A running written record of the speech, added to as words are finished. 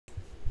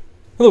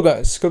Hello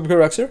guys,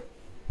 Kep1er here,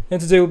 and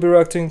today we'll be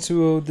reacting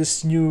to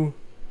this new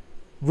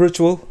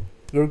virtual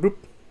girl group,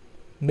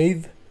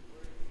 MAVE.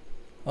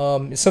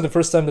 It's not the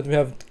first time that we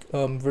have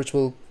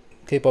virtual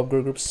K-pop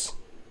girl groups.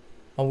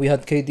 We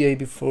had KDA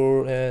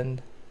before,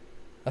 and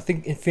I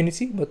think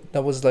Infinity, but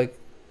that was like,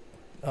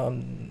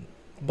 Infinity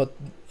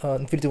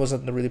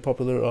wasn't a really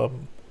popular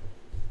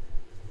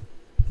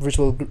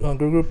virtual girl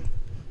group.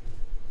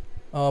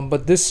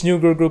 But this new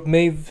girl group,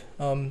 MAVE,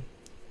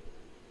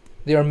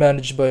 they are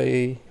managed by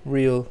a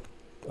real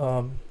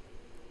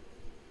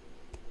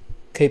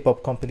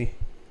K-pop company,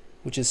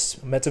 which is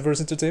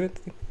Metaverse Entertainment.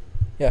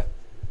 Yeah,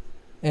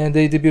 and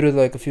they debuted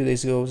like a few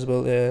days ago as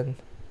well, and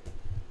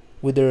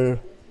with their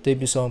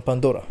debut song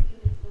Pandora.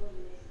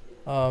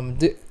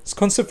 The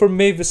concept for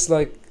MAVE is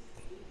like,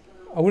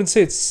 I wouldn't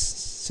say it's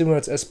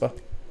similar to aespa,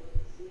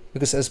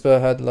 because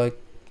aespa had like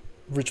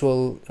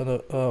virtual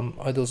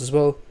idols as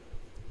well,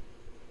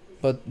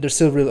 but they're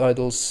still real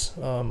idols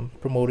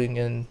promoting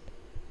and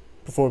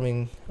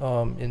performing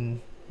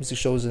in music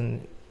shows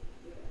and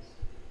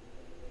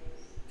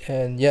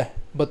yeah.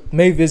 But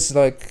MAVE is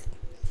like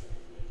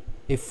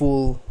a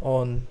full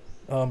on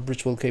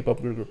virtual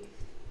K-pop girl group.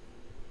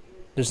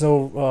 There's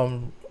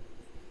no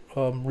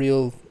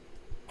real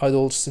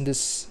idols in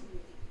this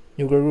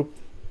new girl group.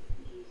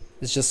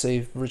 It's just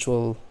a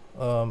virtual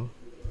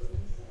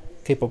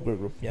K-pop girl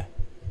group. Yeah.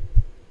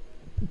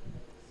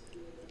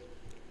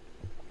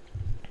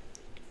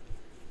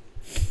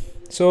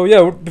 So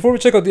yeah, before we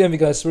check out the MV,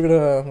 guys, we're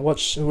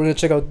gonna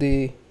check out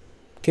the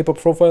K-pop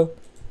profile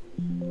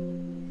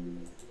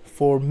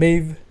for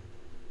MAVE.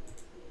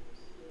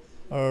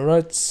 All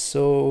right,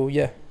 so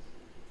yeah,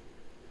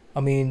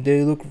 I mean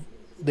they look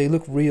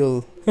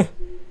real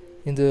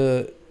in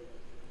the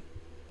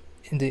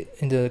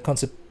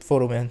concept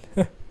photo, man.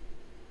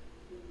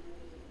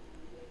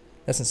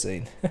 That's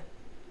insane.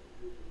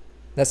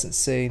 That's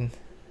insane.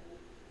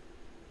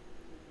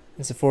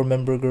 It's a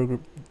 4-member girl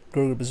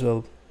group as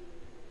well.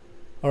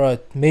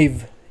 Alright,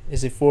 MAVE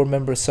is a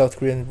 4-member South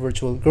Korean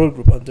virtual girl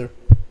group under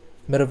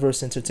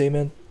Metaverse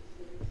Entertainment.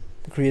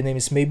 The Korean name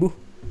is MAVE.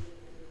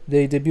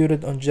 They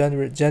debuted on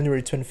January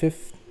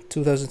 25th,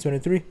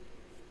 2023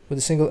 with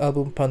the single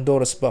album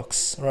Pandora's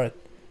Box. Alright,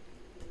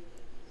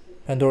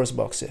 Pandora's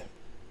Box, yeah.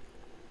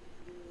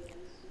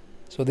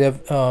 So they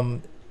have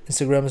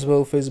Instagram as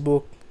well,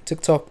 Facebook,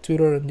 TikTok,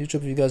 Twitter, and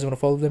YouTube if you guys want to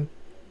follow them.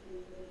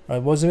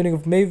 Alright, what's the meaning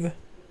of MAVE?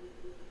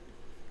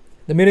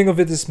 The meaning of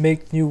it is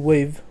make new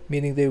wave,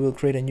 meaning they will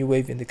create a new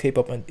wave in the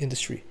K-pop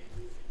industry.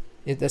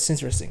 That's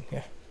interesting,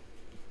 yeah.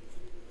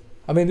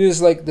 I mean, this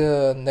is like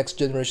the next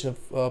generation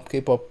of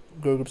K-pop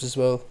girl groups as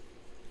well.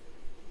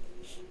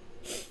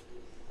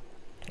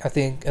 I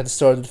think at the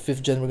start of the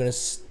 5th gen, we're going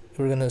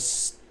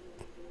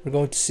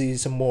to see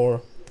some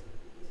more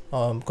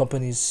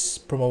companies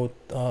promote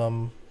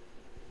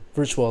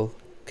virtual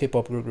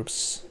K-pop girl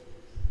groups,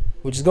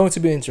 which is going to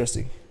be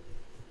interesting.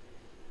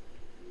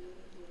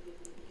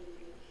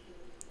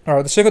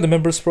 Alright, let's check out the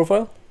members'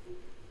 profile.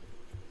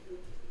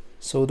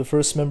 So the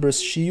first member is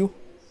Shiyu.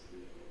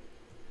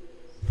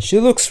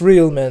 She looks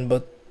real, man,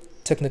 but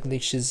technically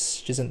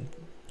she's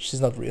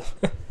not real.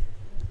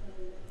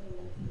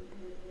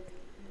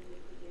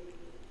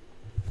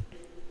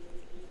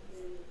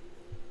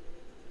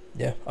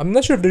 Yeah, I'm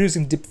not sure if they're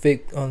using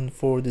deepfake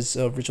for these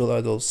virtual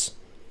idols.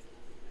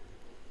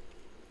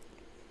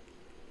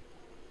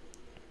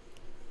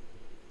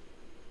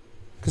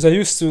 Because I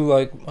used to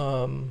like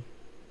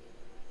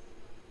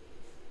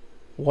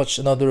watch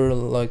another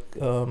like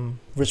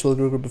virtual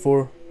girl group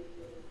before.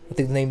 I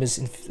think the name is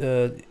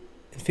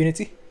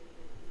Infinity.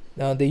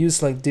 They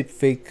use like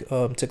deepfake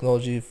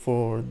technology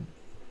for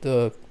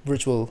the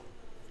virtual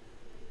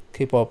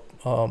K-pop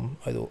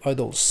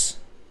idols.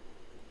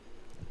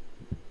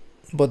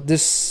 But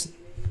this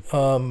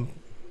but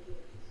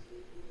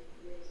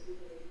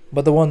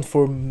the one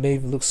for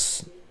MAVE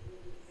looks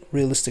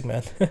realistic,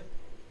 man.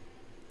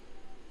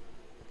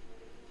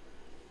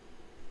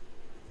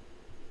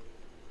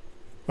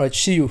 Right,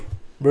 Shiyu,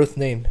 birth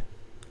name.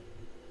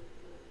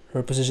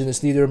 Her position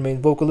is leader, main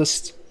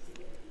vocalist.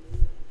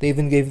 They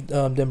even gave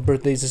them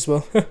birthdays as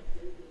well.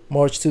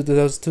 March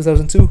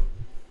 2002.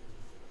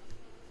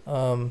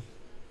 Well,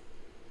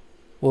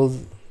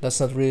 that's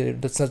not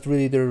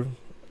really their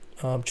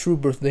true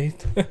birth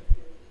date.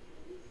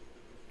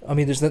 I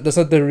mean, that's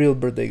not their real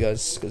birthday,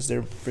 guys, because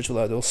they're virtual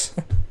idols.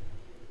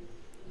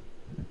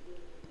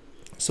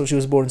 So she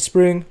was born in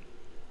spring.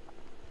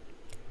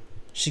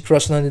 She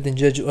crash landed in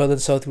Jeju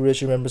Island, South Korea.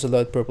 She remembers a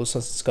light purple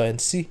sunset sky and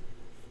sea.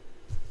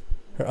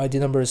 Her ID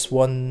number is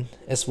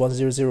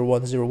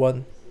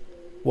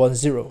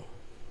S100101110.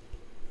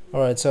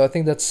 Alright, so I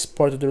think that's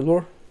part of their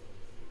lore.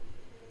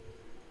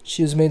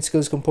 She's main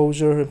skills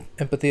composure. Her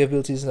empathy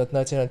ability is at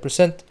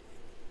 99%.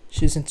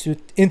 She's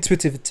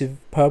intuitive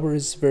power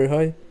is very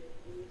high.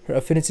 Her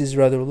affinity is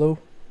rather low.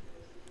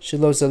 She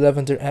loves the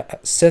lavender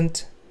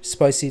scent,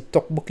 spicy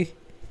tteokbokki,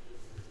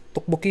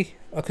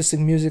 acoustic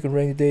music on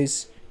rainy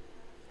days.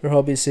 Her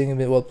hobby is singing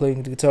while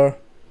playing the guitar.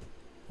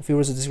 If we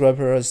were to describe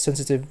her as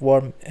sensitive,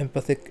 warm,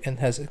 empathic, and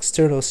has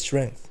external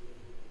strength.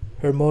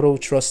 Her motto,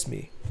 trust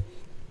me.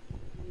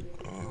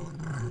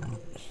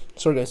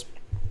 Sorry guys.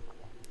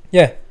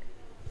 Yeah.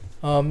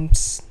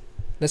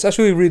 Let's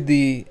actually read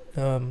the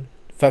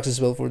facts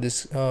as well for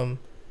this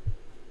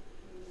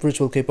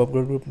virtual K-pop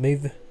girl group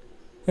MAVE.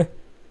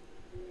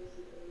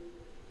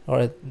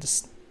 Alright,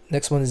 this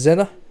next one is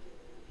Zena.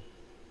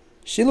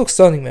 She looks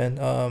stunning, man.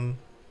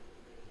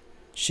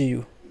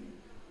 Shiyu.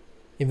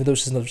 Even though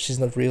she's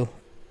not real.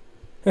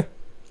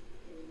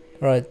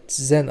 Alright,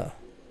 Jenna.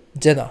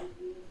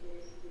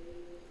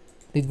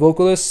 Lead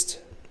vocalist.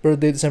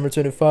 Birthday December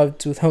 25,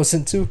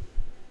 2002.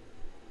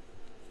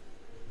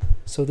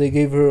 So they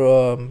gave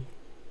her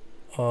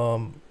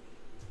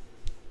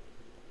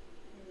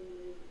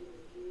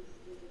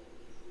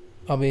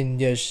I mean,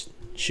 yeah,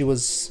 she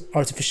was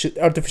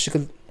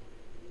artificially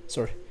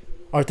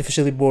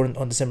born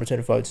on December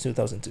 25,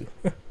 2002.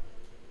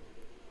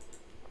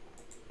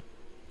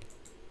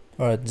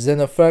 Alright,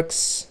 Zena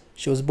facts.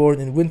 She was born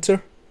in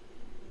winter.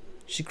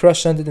 She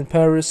crash landed in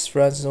Paris,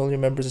 France, and only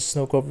remembers a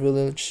snow-covered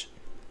village.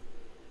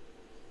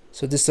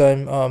 So this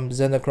time,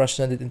 Zena crash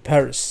landed in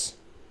Paris.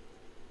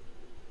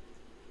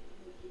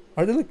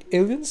 Are they like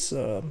aliens?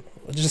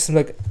 Just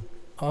like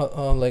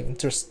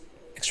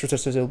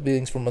extraterrestrial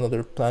beings from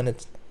another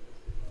planet.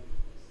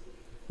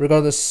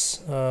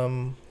 Regardless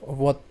of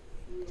what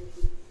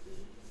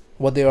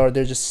they are,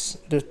 they're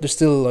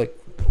still like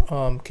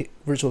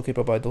virtual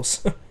K-pop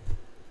idols.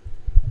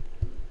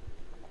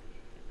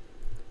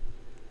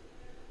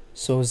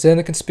 So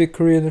Zena can speak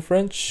Korean and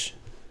French.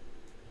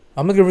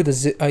 I'm not gonna read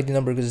the ID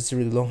number because it's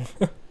really long.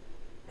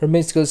 Her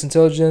main skill is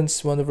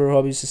intelligence. One of her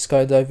hobbies is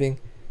skydiving.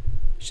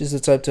 She's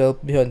the type to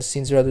help behind the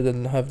scenes rather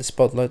than have the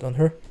spotlight on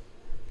her.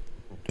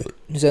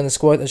 Zena is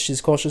quiet as she's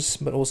cautious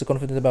but also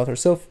confident about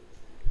herself.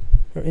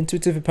 Her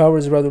intuitive power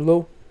is rather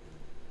low,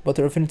 but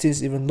her affinity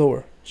is even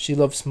lower. She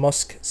loves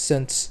musk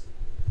scents,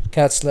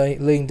 cats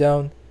laying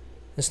down.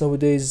 In snowy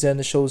days,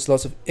 Zena shows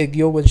lots of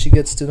aegyo when she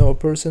gets to know a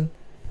person.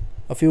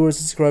 A few words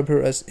describe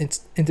her as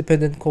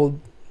independent, called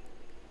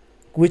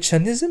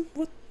Gwichanism?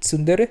 What?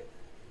 Tsundere?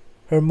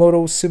 Her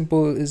motto,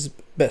 simple is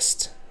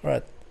best.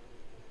 Alright.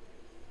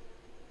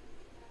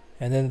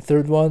 And then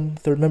third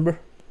member.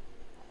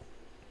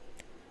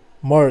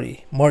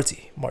 Marty.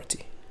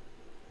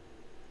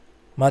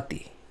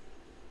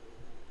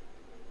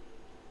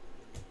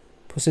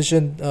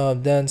 Position,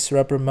 dance,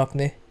 rapper,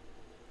 maknae.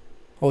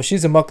 Oh,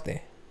 she's a maknae.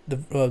 The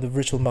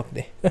virtual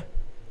maknae.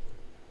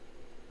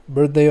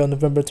 Birthday on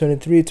November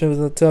 23,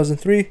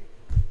 2003.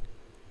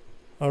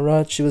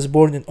 Alright, she was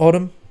born in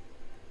autumn.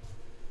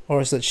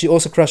 Or is that she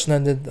also crash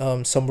landed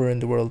somewhere in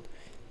the world.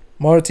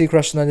 Marty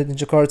crash landed in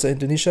Jakarta,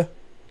 Indonesia.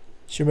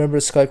 She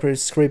remembers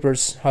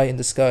skyscrapers high in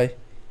the sky.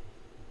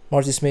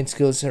 Marty's main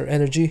skill is her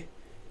energy.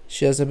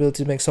 She has the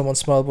ability to make someone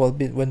smile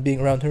when being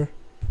around her.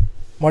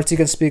 Marty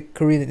can speak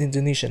Korean and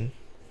Indonesian.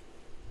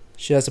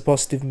 She has a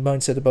positive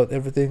mindset about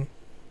everything.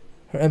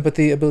 Her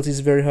empathy ability is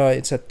very high.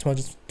 It's at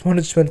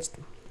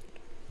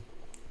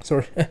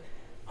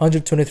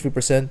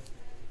 123%.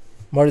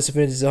 Marty's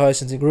affinity is the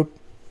highest in the group.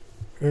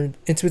 Her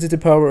intuitive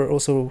power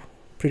also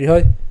pretty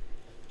high.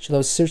 She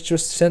loves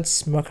citrus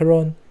scents,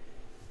 macaron,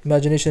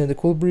 imagination, and the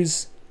cool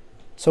breeze.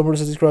 Someone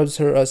describes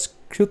her as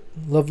cute,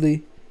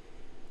 lovely,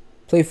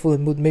 playful,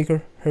 and mood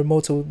maker. Her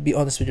motto would be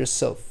honest with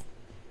yourself.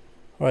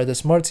 Alright,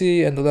 that's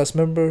Marty, and the last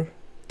member,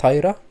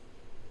 Taira.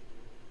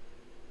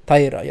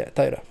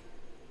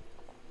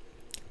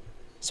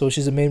 So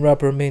she's the main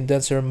rapper, main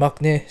dancer,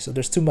 maknae. So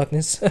there's two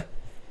maknaes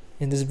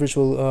in this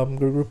virtual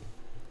girl group.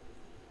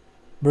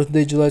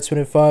 Birthday July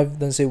 25,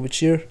 doesn't say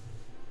which year.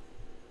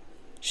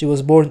 She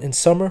was born in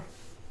summer.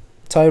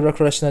 Taira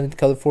crash landed in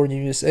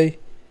California, USA.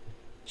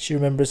 She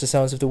remembers the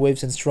sounds of the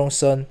waves and strong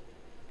sun.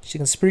 She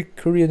can speak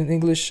Korean and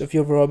English. A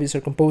few of her hobbies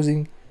are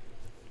composing,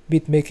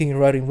 beat making, and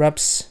writing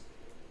raps.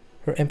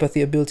 Her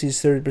empathy ability is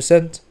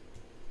 30%.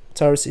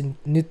 Taira's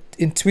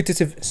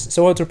intuitive,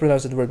 so how to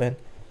pronounce that word, man?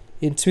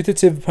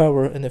 Intuitive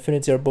power and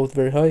affinity are both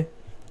very high.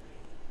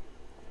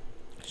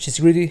 She's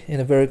greedy and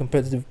a very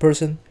competitive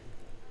person.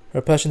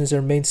 Her passion is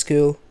her main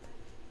skill.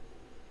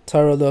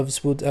 Taira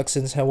loves wood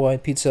accents, Hawaiian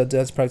pizza,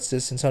 dance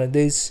practices, and sunny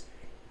days.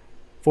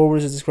 4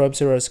 words describes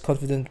her as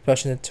confident,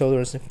 passionate,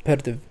 tolerant, and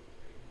competitive.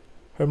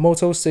 Her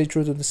motto, stay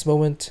true to this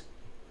moment.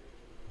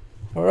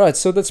 Alright,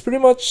 so that's pretty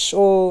much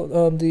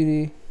all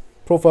the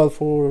profile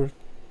for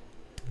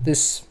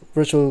this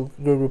virtual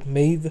girl group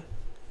MAVE.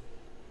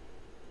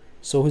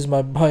 So who's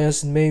my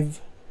bias in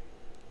MAVE?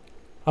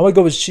 I might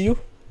go with Shiyu.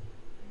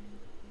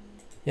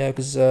 Yeah,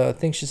 because I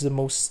think she's the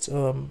most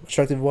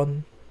attractive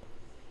one.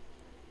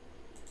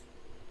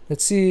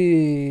 Let's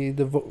see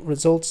the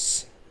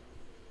results.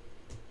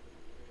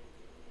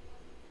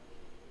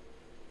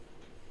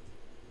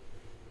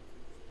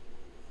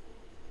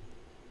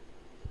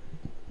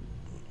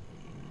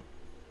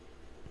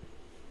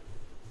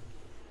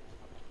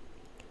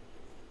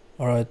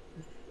 Alright,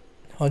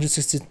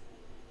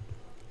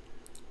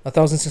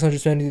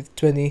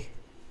 1,620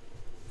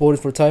 voted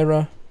for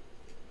Taira,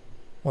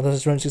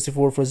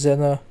 1,264 for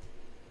Zena,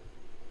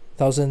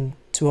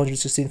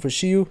 1,216 for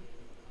Shiyu,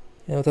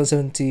 and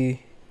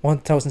 1,070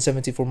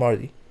 1070 for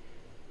Marty.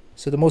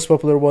 So the most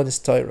popular one is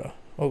Tyra.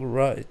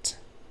 Alright.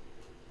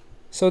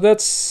 So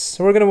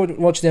we're gonna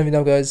watch the MV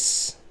now,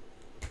 guys.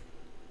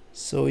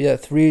 So yeah,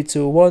 3,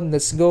 2, 1,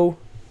 let's go.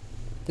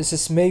 This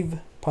is MAVE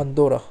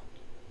Pandora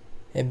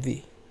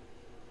MV.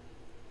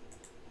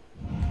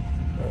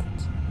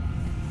 Right.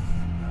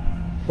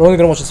 We're only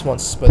gonna watch this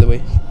once, by the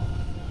way.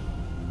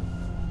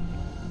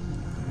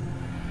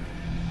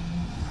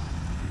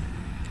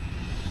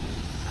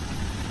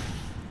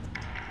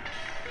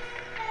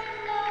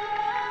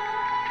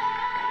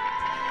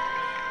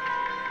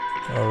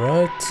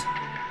 Alright.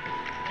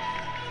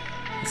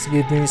 Let's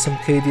give me some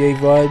KDA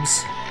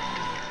vibes.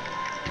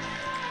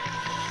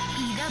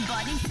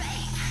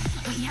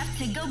 We have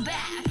to go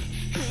back.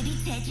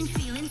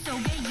 Feeling so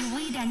good, you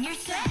eat on your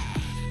set.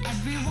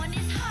 Everyone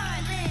is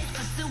heartless,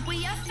 but so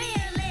we are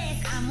fearless.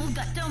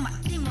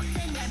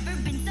 Never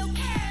been so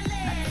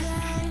careless.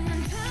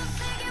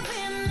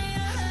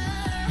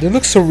 They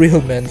look so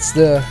real, man. It's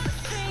the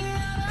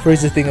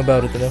crazy thing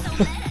about it, you know.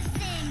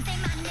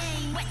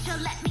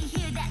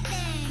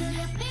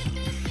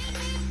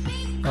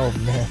 Oh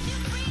man.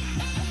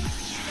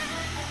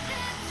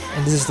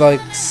 And this is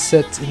like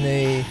set in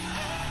a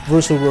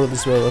virtual world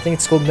as well. I think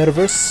it's called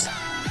Metaverse,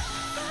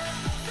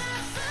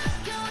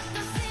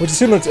 which is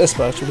similar to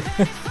ESPA actually.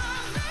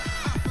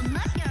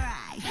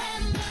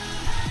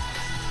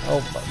 Oh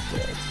my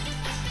god.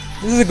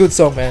 This is a good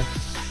song, man.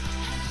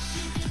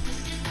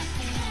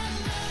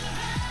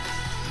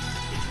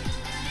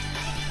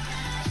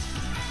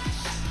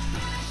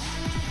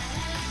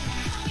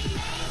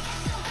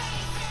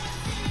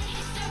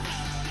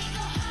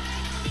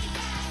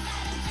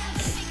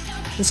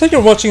 It's like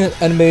you're watching an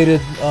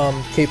animated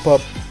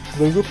K-pop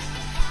girl group.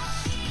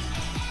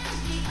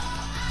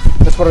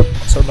 That's what I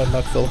saw my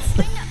Mac fell.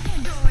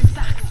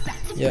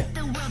 Yeah.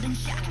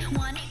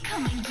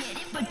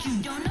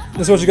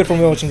 That's what you get from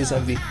watching this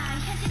MV.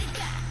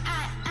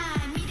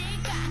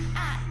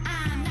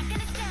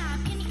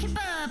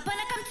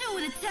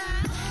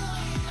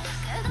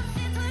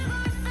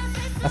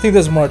 I think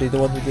that's Marty, the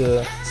one with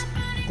the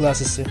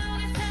glasses here.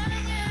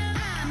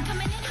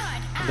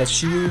 And that's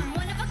Shiyu.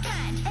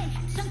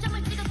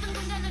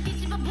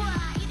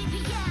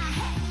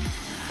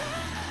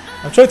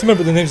 I'm trying to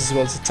remember the names as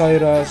well. It's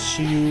Tyra,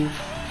 Shiyu,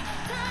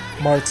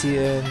 Marty,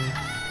 and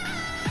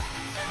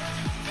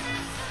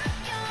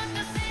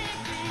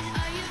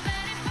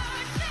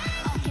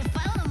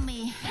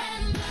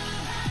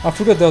I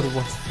forgot the other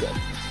one. God.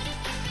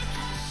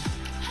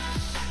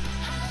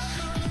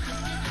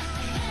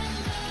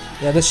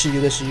 Yeah, that's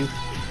Shiyu, that's Shiyu.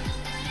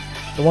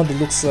 The one that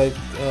looks like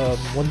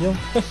Wonyoung.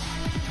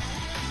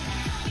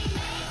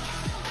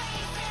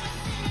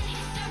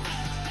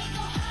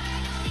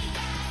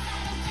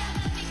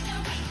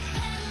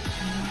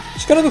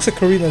 She kinda looks like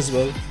Karina as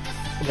well.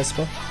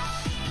 Vespa.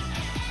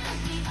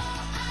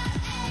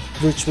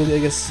 Virtually, I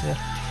guess, yeah.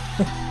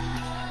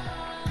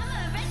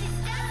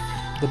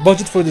 The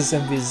budget for this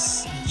MV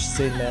is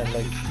insane, man.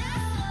 Like,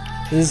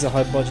 this is a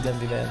high budget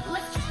MV, man.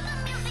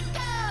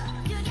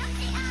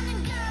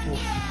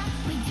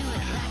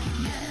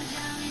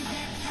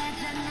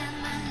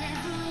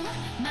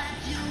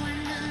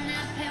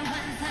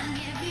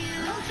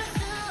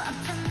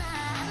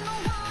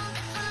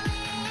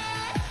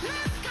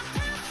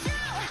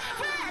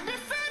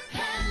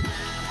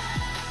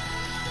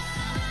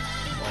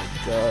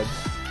 God.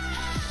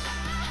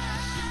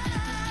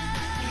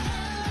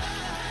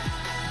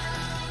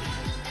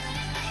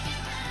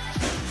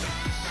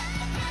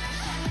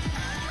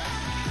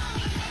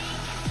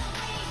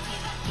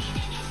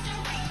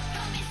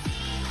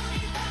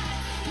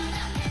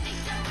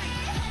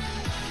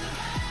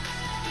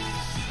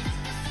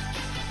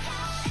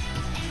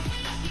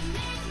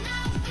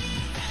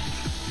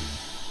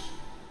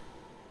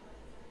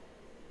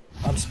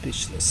 I'm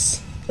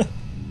speechless.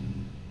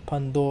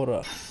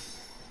 Pandora.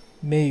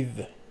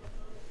 MAVE.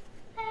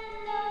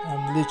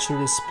 I'm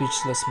literally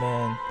speechless,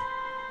 man.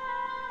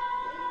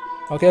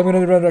 Okay, I'm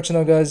gonna run reaction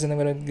now, guys, and I'm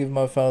gonna give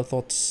my final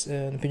thoughts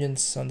and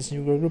opinions on this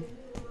new girl group,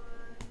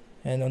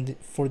 and on the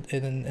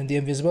and the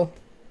MV as well.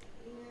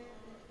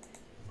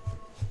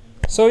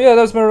 So yeah,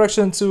 that was my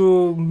reaction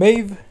to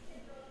MAVE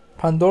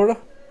Pandora,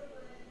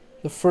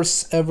 the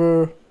first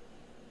ever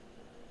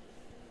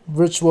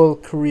virtual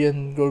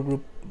Korean girl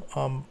group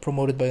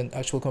promoted by an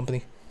actual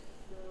company.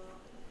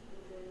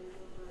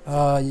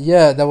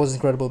 Yeah, that was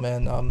incredible,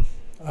 man.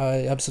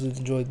 I absolutely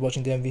enjoyed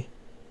watching the MV.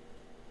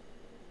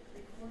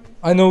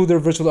 I know they're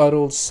virtual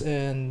idols,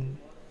 and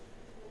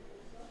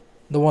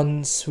the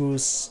ones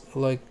who's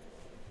like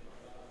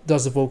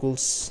does the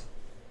vocals,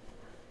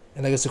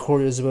 and I guess the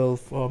choreo as well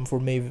for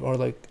MAVE are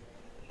like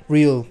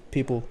real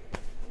people.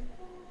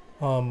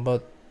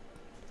 But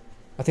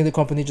I think the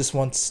company just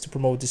wants to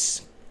promote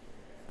this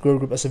girl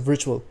group as a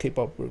virtual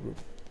K-pop girl group,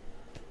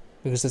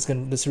 because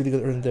that's really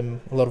gonna earn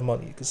them a lot of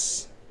money.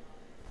 Because,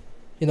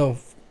 you know,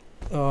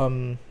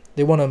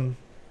 they wanna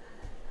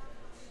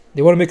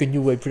make a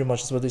new wave, pretty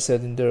much is what they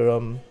said in their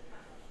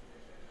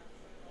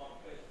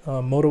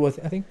motto. I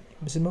think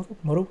is it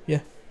motto?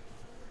 Yeah.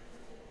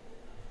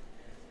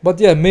 But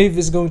yeah, MAVE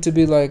is going to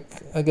be like,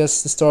 I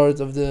guess, the start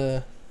of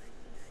the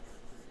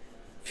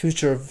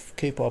future of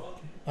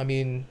K-pop. I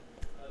mean,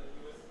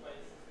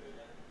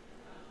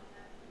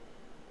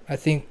 I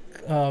think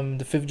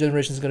the fifth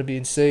generation is gonna be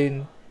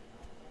insane,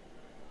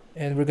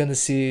 and we're gonna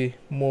see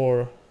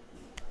more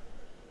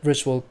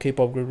virtual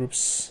K-pop girl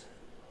groups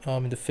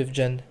in the fifth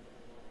gen.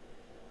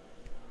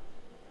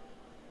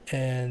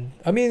 And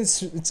I mean,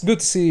 it's good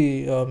to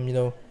see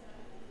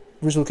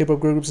virtual K-pop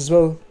girl groups as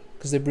well,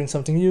 because they bring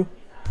something new.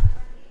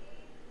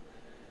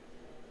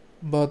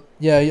 But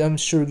yeah, I'm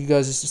sure you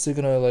guys are still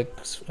gonna like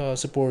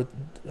support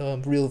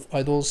real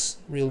idols,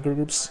 real girl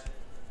groups.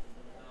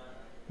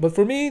 But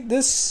for me,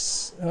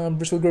 this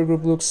virtual girl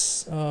group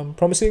looks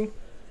promising,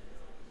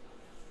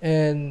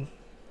 and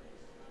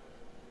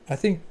I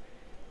think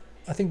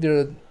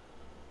they're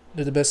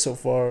the best so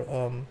far.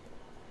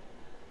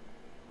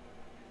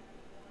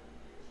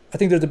 I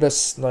think they're the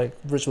best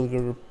like virtual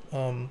girl group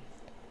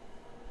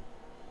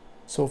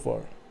so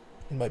far,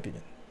 in my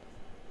opinion.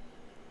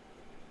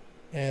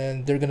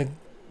 And they're gonna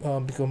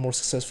become more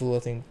successful, I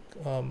think,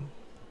 in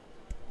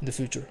the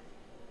future.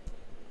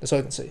 That's all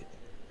I can say.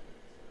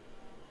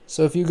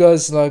 So if you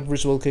guys like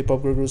virtual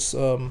K-pop girl groups,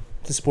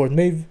 please support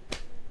MAVE.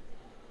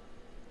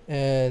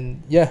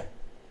 And yeah,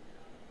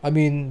 I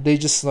mean, they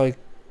just like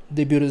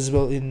debuted as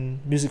well in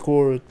Music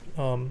Core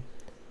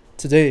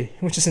today,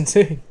 which is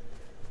insane.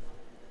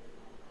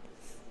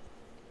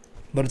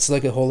 But it's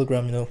like a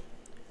hologram,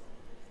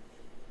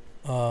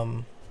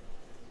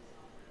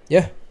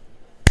 Yeah,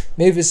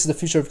 MAVE is the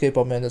future of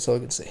K-pop, man. That's all I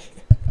can say.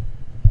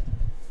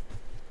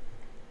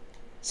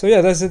 So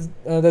yeah, that's it.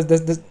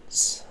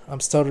 That's I'm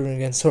stuttering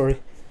again.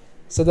 Sorry.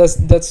 So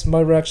that's my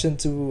reaction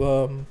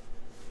to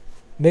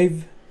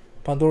MAVE,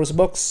 Pandora's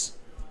Box.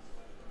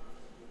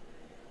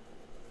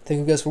 Thank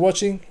you guys for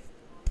watching.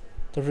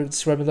 Don't forget to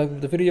subscribe and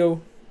like the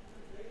video,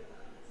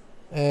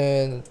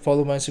 and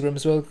follow my Instagram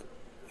as well.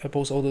 I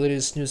post all the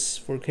latest news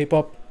for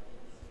K-pop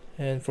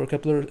and for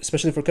Kep1er,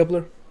 especially for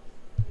Kep1er.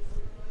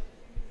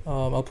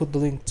 I'll put the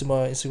link to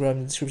my Instagram in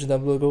the description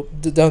down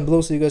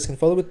below, so you guys can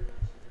follow it.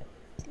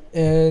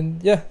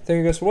 And yeah, thank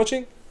you guys for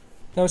watching.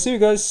 Now I'll see you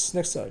guys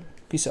next time.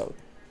 Peace out.